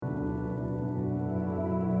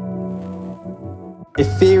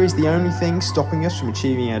If fear is the only thing stopping us from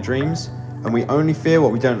achieving our dreams, and we only fear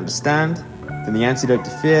what we don't understand, then the antidote to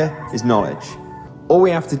fear is knowledge. All we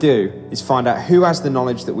have to do is find out who has the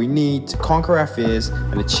knowledge that we need to conquer our fears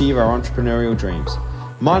and achieve our entrepreneurial dreams.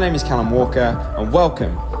 My name is Callum Walker, and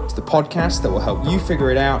welcome to the podcast that will help you figure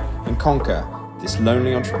it out and conquer this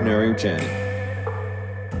lonely entrepreneurial journey.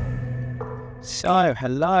 So,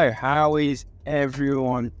 hello, how is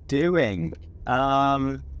everyone doing?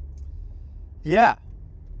 Yeah,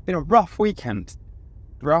 been a rough weekend.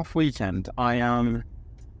 So we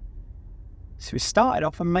started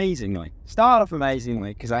off amazingly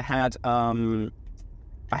because I had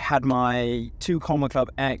my 2 Comma Club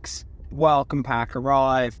X welcome pack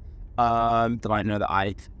arrive that I know that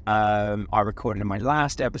I recorded in my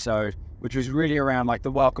last episode, which was really around like the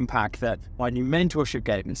welcome pack that my new mentorship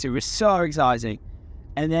gave me. So it was so exciting.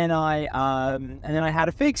 And then I had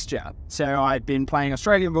a fixture. So I'd been playing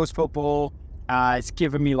Australian rules football. It's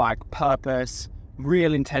given me like purpose,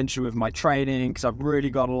 real intention with my training, because I've really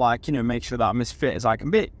got to make sure that I'm as fit as I can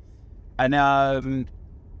be. And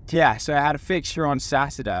so I had a fixture on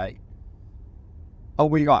Saturday. Oh,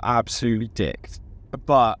 we got absolutely dicked.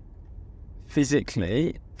 But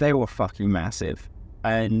physically, they were fucking massive.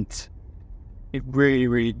 And it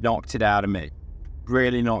really knocked it out of me.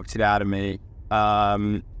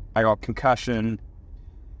 I got concussion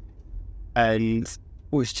and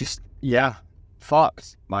was just,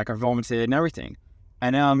 fucked. Like I vomited and everything.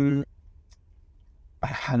 And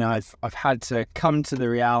I've had to come to the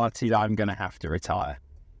reality that I'm going to have to retire,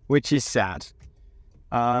 which is sad.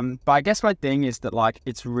 But I guess my thing is that like,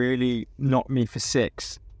 it's really knocked me for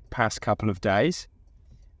 6 past couple of days.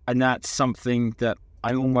 And that's something that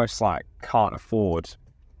I almost like can't afford to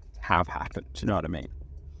have happen. Do you know what I mean?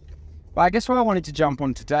 But I guess what I wanted to jump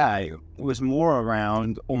on today was more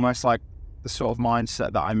around almost like the sort of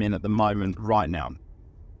mindset that I'm in at the moment right now.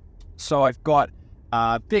 So I've got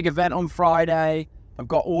a big event on Friday. I've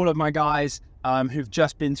got all of my guys who've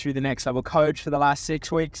just been through the next level coach for the last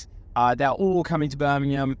 6 weeks. They're all coming to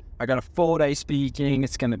Birmingham. I got a 4-day speaking.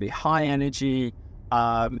 It's going to be high energy.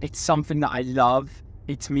 It's something that I love.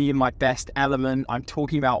 It's me in my best element. I'm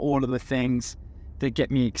talking about all of the things that get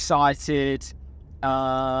me excited.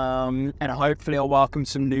 And hopefully I'll welcome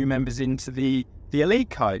some new members into the elite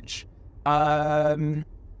coach. And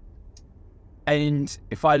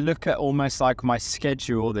if I look at almost like my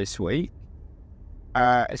schedule this week,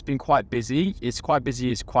 it's been quite busy. It's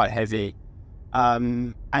quite heavy.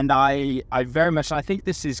 And I very much, I think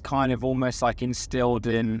this is kind of almost like instilled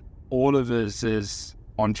in all of us as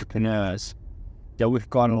entrepreneurs, that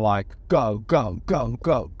we've got to like go,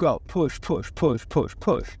 push.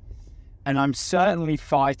 And I'm certainly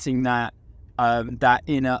fighting that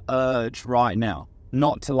inner urge right now,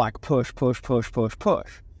 not to like push. Because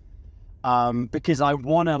I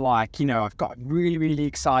want to I've got really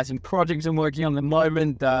exciting projects I'm working on at the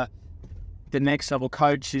moment. The next level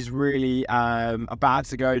coach is really about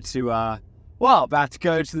to go to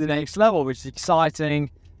the next level, which is exciting.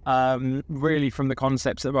 Really from the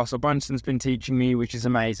concepts that Russell Brunson's been teaching me, which is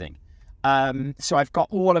amazing. So I've got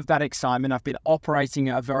all of that excitement. I've been operating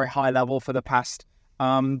at a very high level for the past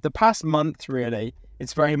month, really.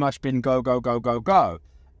 It's very much been go.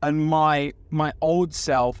 And my old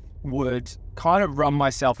self would kind of run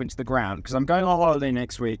myself into the ground because I'm going on holiday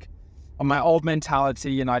next week. And my old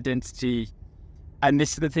mentality and identity, and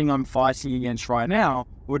this is the thing I'm fighting against right now,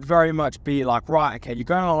 would very much be like, right, okay, you're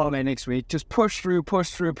going on holiday next week, just push through.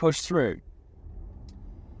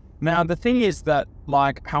 Now, the thing is that,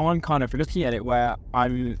 like, how I'm kind of looking at it, where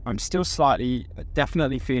I'm still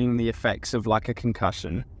definitely feeling the effects of, like, a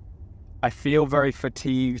concussion. I feel very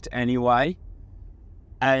fatigued anyway.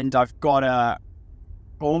 And I've got to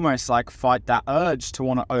almost, like, fight that urge to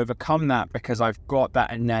want to overcome that because I've got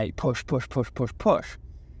that innate push.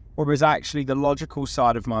 Whereas actually the logical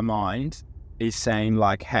side of my mind is saying,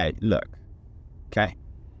 like, hey, look, okay,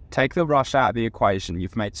 take the rush out of the equation.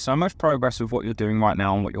 You've made so much progress with what you're doing right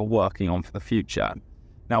now and what you're working on for the future.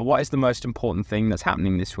 Now, what is the most important thing that's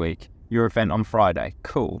happening this week? Your event on Friday.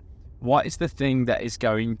 Cool. What is the thing that is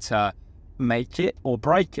going to make it or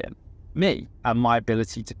break it? Me and my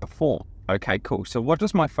ability to perform. Okay, cool. So what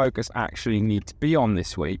does my focus actually need to be on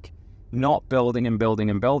this week? Not building,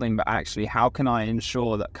 but actually how can I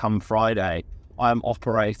ensure that come Friday, I'm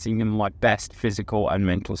operating in my best physical and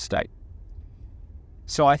mental state?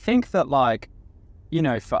 So I think that, like,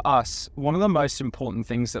 for us, one of the most important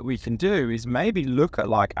things that we can do is maybe look at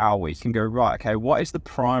like our week and go, right, okay, what is the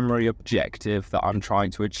primary objective that I'm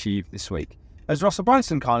trying to achieve this week? As Russell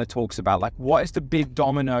Brunson kind of talks about, like, what is the big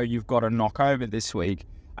domino you've got to knock over this week?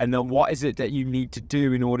 And then what is it that you need to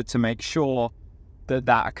do in order to make sure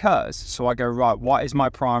that occurs. So I go, right, what is my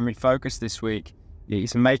primary focus this week?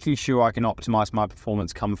 It's making sure I can optimize my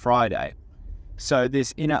performance come Friday. So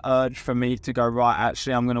this inner urge for me to go, right,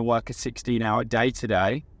 actually, I'm going to work a 16-hour day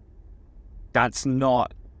today. That's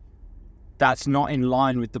not in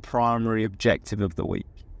line with the primary objective of the week.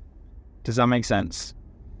 Does that make sense?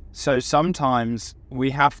 So sometimes we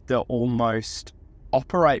have to almost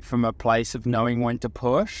operate from a place of knowing when to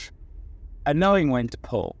push and knowing when to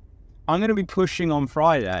pull. I'm going to be pushing on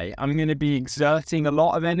Friday. I'm going to be exerting a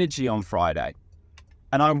lot of energy on Friday.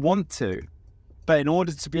 And I want to. But in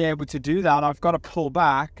order to be able to do that, I've got to pull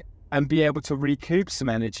back and be able to recoup some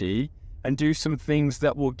energy and do some things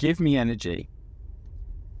that will give me energy.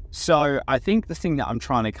 So I think the thing that I'm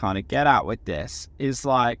trying to kind of get at with this is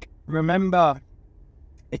like, remember,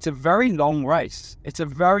 it's a very long race. It's a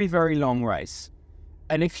very, very long race.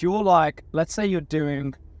 And if you're like, let's say you're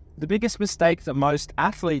doing the biggest mistake that most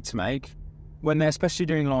athletes make when they're especially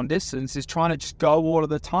doing long distance is trying to just go all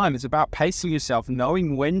of the time. It's about pacing yourself,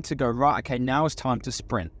 knowing when to go, right, okay, now it's time to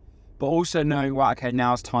sprint, but also knowing, right, okay,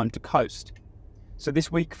 now it's time to coast. So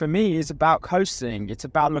this week for me is about coasting. It's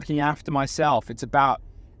about looking after myself. It's about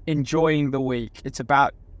enjoying the week. It's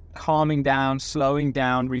about calming down, slowing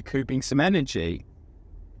down, recouping some energy,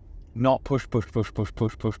 not push.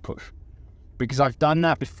 Because I've done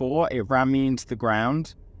that before. It ran me into the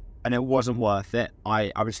ground and it wasn't worth it.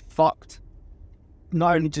 I was fucked.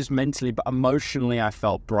 Not only just mentally, but emotionally, I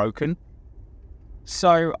felt broken.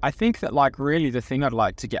 So I think that like really the thing I'd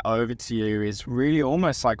like to get over to you is really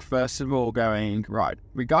almost like, first of all, going, right,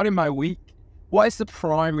 regarding my week, what is the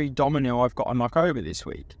primary domino I've got to knock over this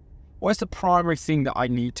week? What is the primary thing that I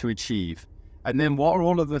need to achieve? And then what are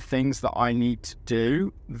all of the things that I need to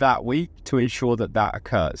do that week to ensure that that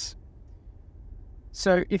occurs?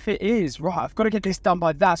 So if it is, right, I've got to get this done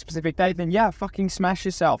by that specific day, then yeah, fucking smash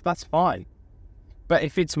yourself. That's fine. But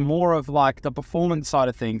if it's more of like the performance side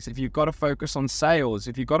of things, if you've got to focus on sales,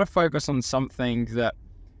 if you've got to focus on something that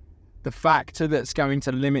the factor that's going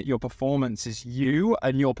to limit your performance is you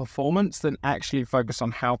and your performance, then actually focus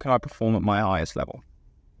on how can I perform at my highest level.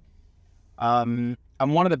 And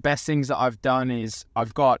one of the best things that I've done is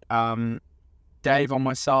I've got Dave on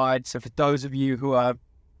my side. So for those of you who are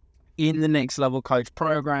in the Next Level Coach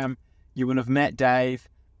program, you would have met Dave.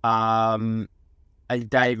 And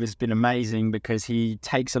Dave has been amazing because he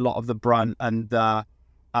takes a lot of the brunt and a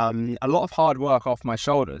lot of hard work off my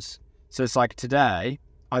shoulders. So it's like today,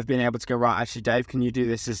 I've been able to go, right, actually, Dave, can you do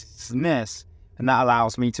this, this, and this? And that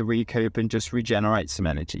allows me to recoup and just regenerate some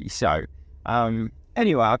energy. So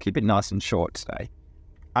anyway, I'll keep it nice and short today.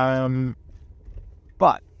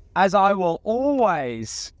 But as I will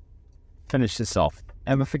always finish this off,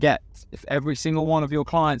 never forget, if every single one of your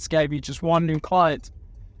clients gave you just one new client,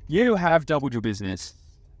 you have doubled your business.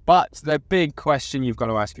 But the big question you've got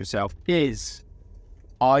to ask yourself is,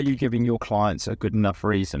 are you giving your clients a good enough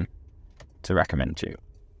reason to recommend you?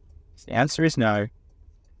 If the answer is no,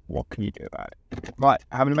 what can you do about it? Right,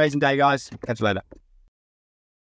 have an amazing day, guys. Catch you later.